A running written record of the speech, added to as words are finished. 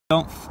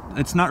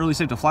It's not really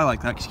safe to fly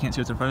like that because you can't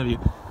see what's in front of you.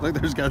 Like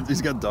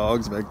he's got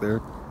dogs back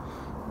there.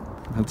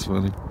 That's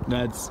funny.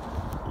 That's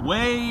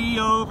way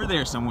over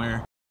there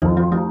somewhere.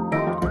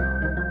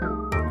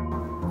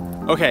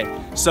 Okay,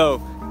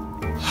 so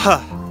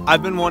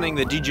I've been wanting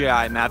the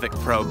DJI Mavic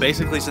Pro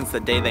basically since the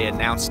day they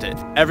announced it.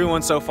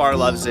 Everyone so far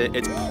loves it.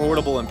 It's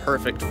portable and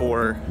perfect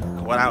for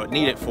what I would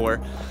need it for.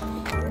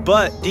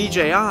 But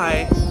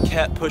DJI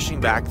kept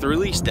pushing back the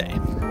release date.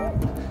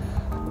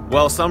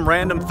 Well, some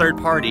random third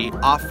party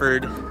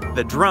offered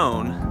the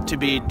drone to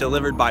be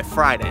delivered by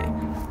Friday,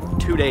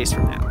 2 days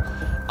from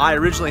now. I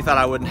originally thought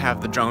I wouldn't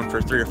have the drone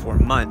for 3 or 4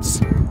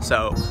 months,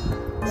 so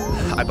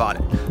I bought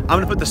it. I'm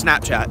gonna put the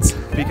Snapchats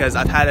because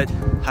I've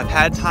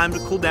had time to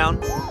cool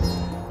down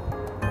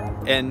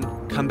and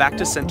come back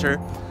to center,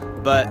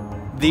 but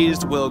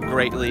these will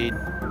greatly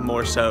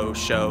more so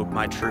show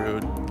my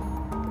true,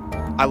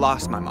 I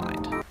lost my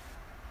mind.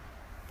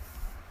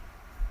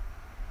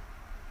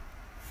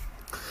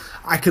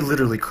 I could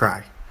literally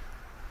cry.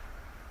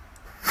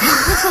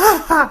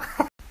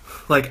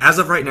 Like, as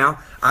of right now,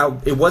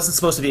 it wasn't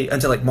supposed to be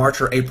until like March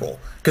or April,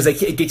 because it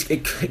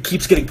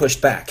keeps getting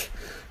pushed back.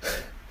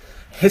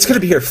 It's gonna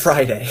be here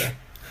Friday.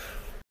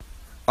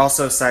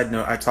 Also, side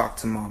note, I talked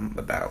to Mom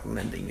about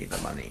lending me the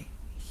money.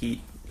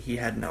 He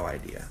had no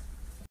idea.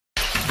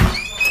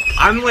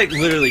 I'm like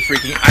literally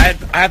freaking.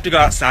 I have to go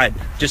outside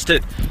just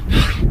to.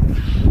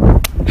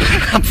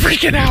 I'm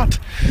freaking out.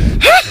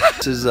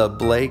 This is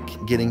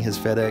Blake getting his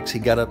FedEx. He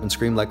got up and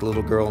screamed like a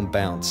little girl and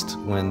bounced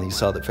when he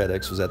saw that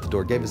FedEx was at the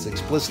door. Gave us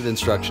explicit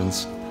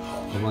instructions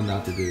on what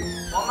not to do.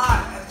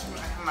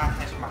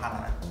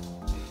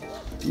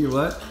 You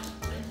what?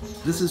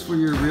 This is for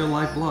your real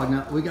life blog.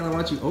 Now we gotta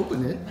watch you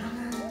open it.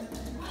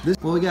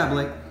 What we got,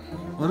 Blake?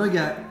 What do we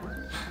got?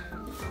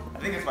 I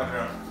think it's my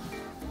drone.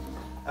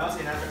 I don't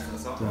see an address in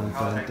this, so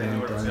how the heck they know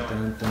where it's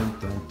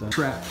going.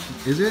 Trap.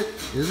 Is it?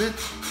 Is it?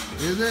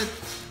 Is it?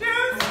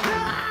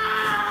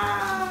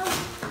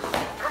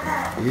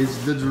 It's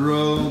the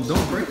drone.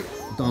 Don't break it.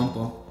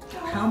 Dumpa.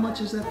 How much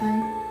is that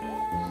thing?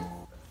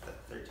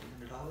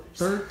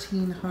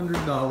 $1,300.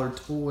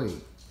 $1,300 toy.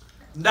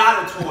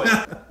 Not a toy.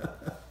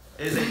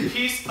 It is a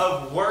piece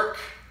of work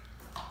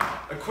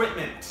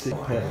equipment.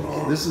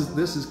 This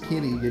is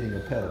Kenny getting a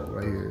pedal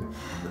right here.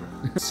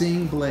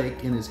 Seeing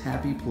Blake in his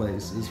happy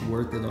place is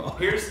worth it all.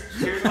 Here's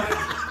what it,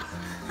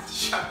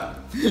 shut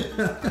up. Here's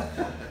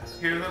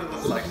what it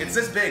looks like. It's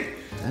this big.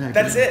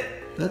 That's it.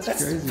 That's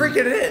crazy.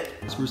 Freaking it.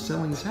 We're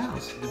selling his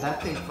house.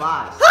 That thing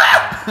flies.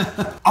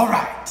 All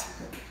right.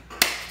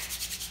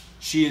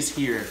 She is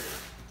here.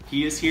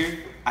 He is here.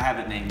 I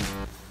haven't named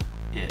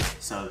it,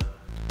 so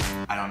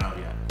I don't know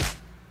yet.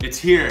 It's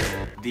here.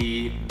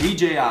 The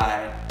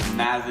DJI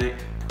Mavic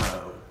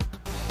Pro.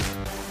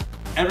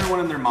 Everyone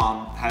and their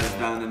mom has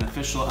done an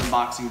official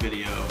unboxing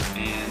video,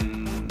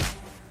 and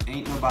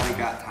ain't nobody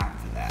got time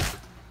for that.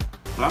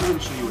 But I'm gonna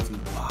show you what's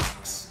in the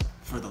box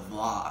for the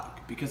vlog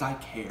because I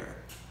care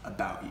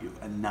about you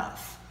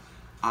enough.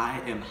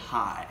 I am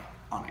high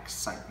on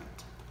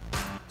excitement.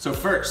 So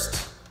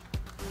first,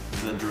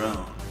 the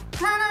drone.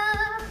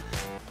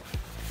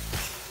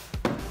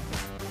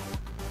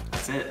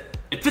 That's it.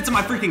 It fits in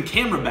my freaking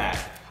camera bag.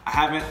 I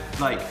haven't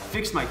like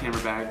fixed my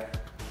camera bag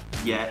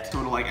yet, so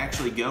it'll like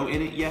actually go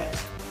in it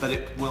yet, but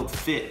it will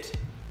fit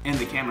in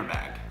the camera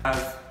bag. I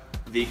have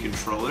the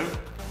controller.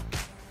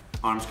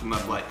 Arms come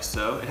up like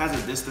so. It has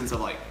a distance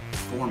of like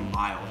 4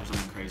 miles or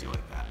something crazy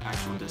like that.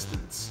 Actual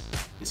distance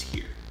is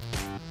here.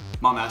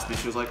 Mom asked me,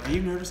 she was like, are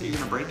you nervous that you're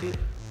gonna break it?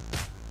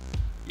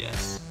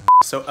 Yes.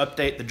 So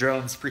update, the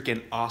drone's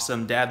freaking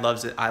awesome. Dad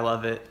loves it, I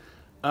love it.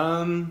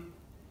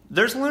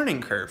 There's a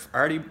learning curve. I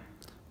already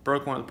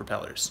broke one of the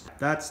propellers.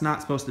 That's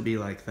not supposed to be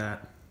like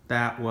that.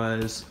 That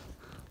was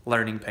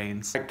learning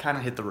pains. I kind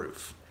of hit the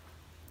roof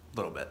a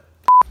little bit.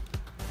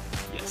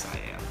 Yes, I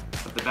am.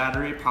 But the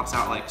battery pops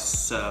out like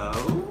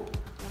so.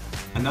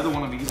 Another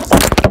one of these is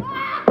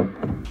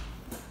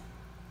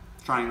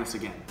trying this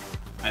again.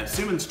 I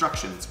assume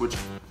instructions, which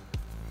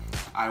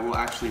I will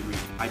actually read.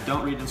 I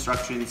don't read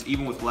instructions,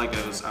 even with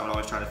Legos, I would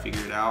always try to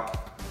figure it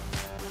out,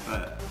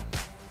 but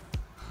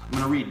I'm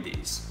gonna read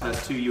these. It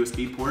has 2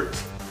 USB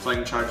ports, so I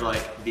can charge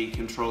like the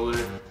controller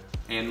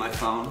and my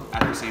phone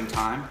at the same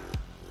time.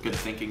 Good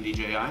thinking,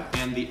 DJI.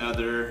 And the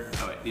other,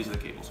 oh wait, these are the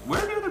cables. Where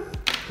are the other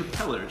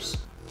propellers?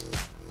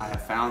 I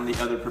have found the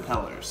other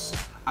propellers.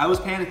 I was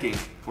panicking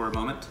for a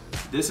moment.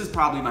 This is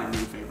probably my new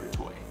favorite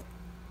toy.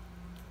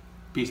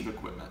 Piece of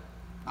equipment,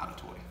 not a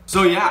toy.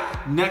 So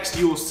yeah, next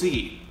you will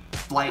see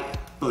flight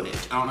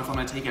footage. I don't know if I'm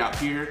gonna take it out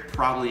here,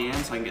 probably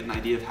am, so I can get an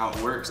idea of how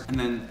it works. And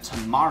then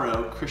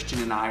tomorrow,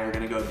 Christian and I are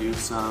gonna go do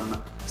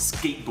some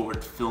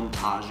skateboard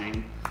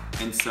filmaging.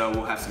 And so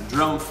we'll have some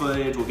drone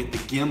footage, we'll get the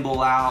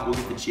gimbal out, we'll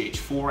get the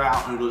GH4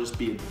 out, and it'll just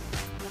be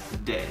a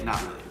day,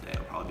 not really a day,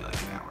 it'll probably be like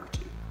an hour or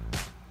 2.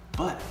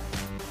 But,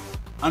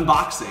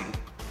 unboxing,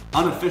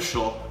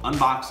 unofficial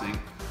unboxing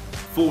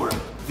for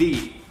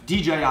the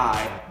DJI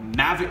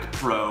Mavic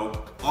Pro,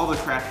 all the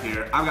crap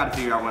here. I've got to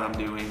figure out what I'm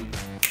doing.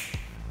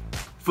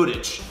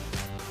 Footage.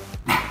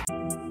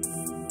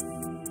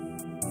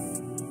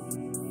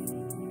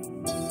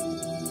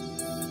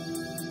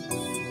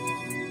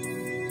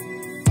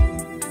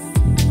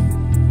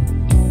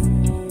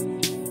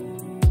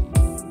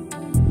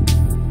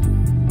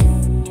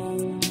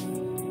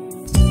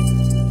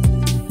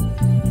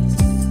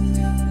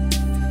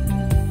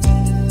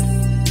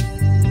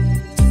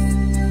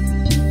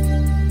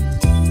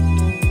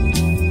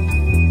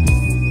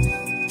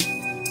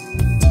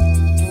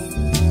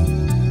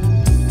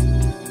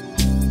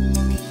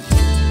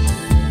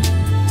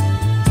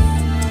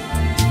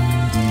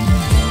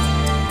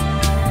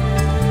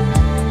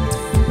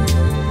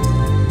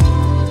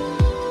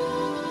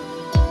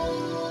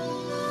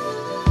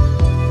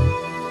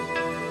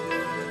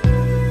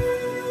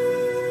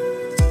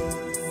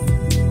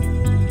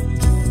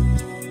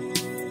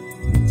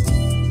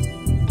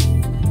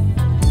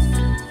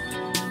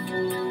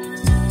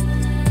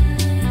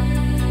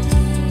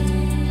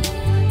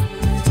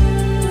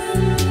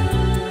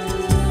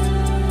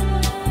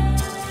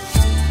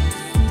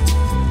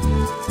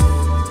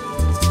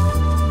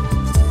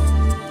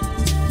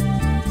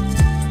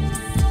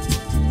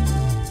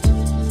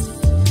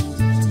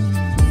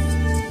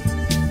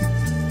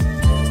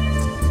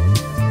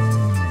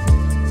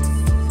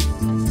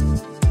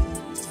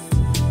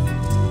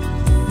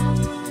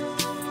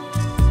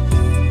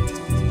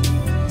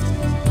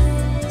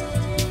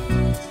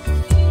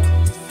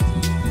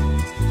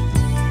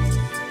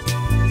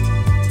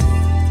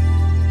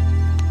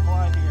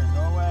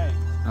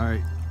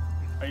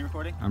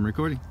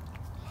 recording.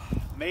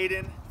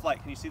 Maiden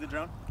flight. Can you see the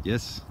drone?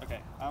 Yes.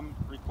 Okay, I'm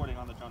recording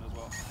on the drone as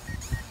well.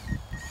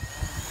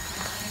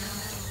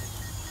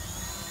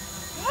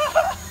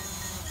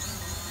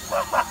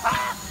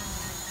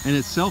 And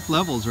it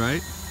self-levels,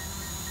 right?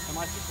 Am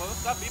I too close?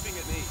 Stop beeping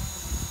at me.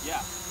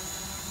 Yeah.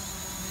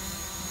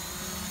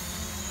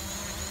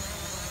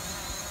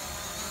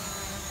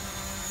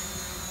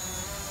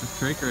 That's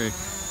cray cray.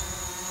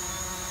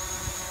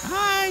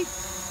 Hi!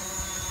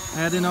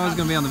 I didn't know I was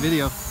going to be on the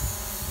video.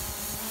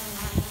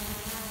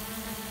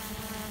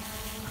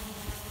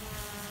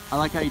 I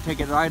like how you take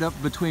it right up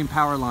between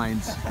power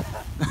lines.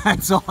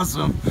 That's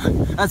awesome.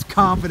 That's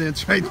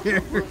confidence right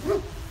there.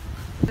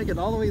 Take it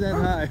all the way that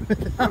high.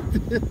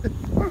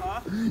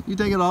 You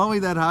take it all the way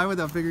that high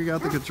without figuring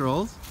out the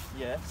controls?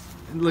 Yes.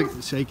 And look,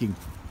 shaking.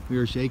 We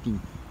were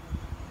shaking.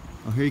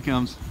 Oh, here he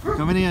comes.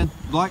 Coming in.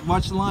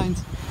 Watch the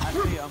lines. I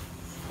see him.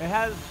 It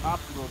has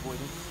obstacle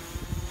avoidance.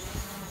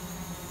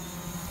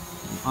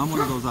 I'm one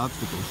of those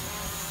obstacles.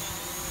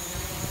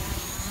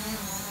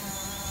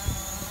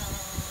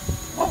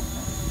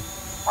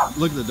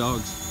 Look at the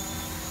dogs.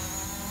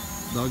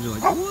 Dogs are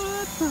like,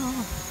 what the?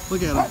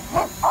 Look at them.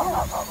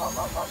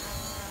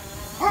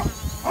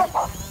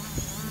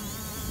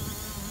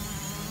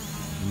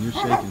 And you're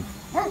shaking.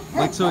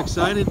 Like so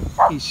excited,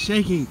 he's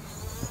shaking.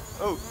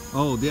 Oh.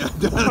 Oh, yeah.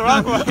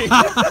 Wrong way.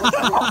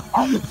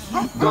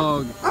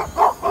 Dog.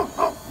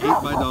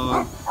 Ate by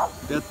dog.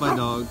 Death by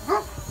dog.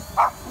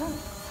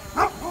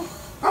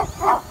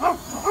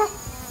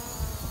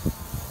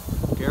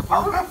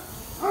 Careful.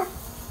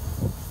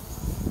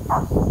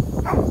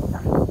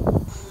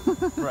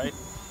 Right.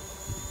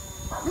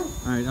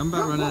 Alright, I'm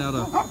about running out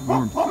of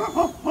warmth. Me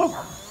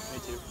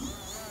too.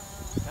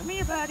 Come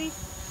here, buddy.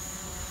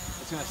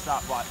 It's gonna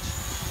stop. Watch.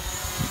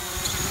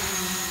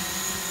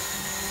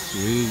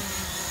 Sweet.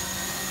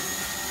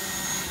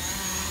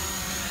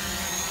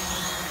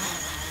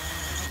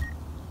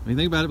 What do you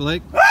think about it,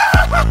 Blake?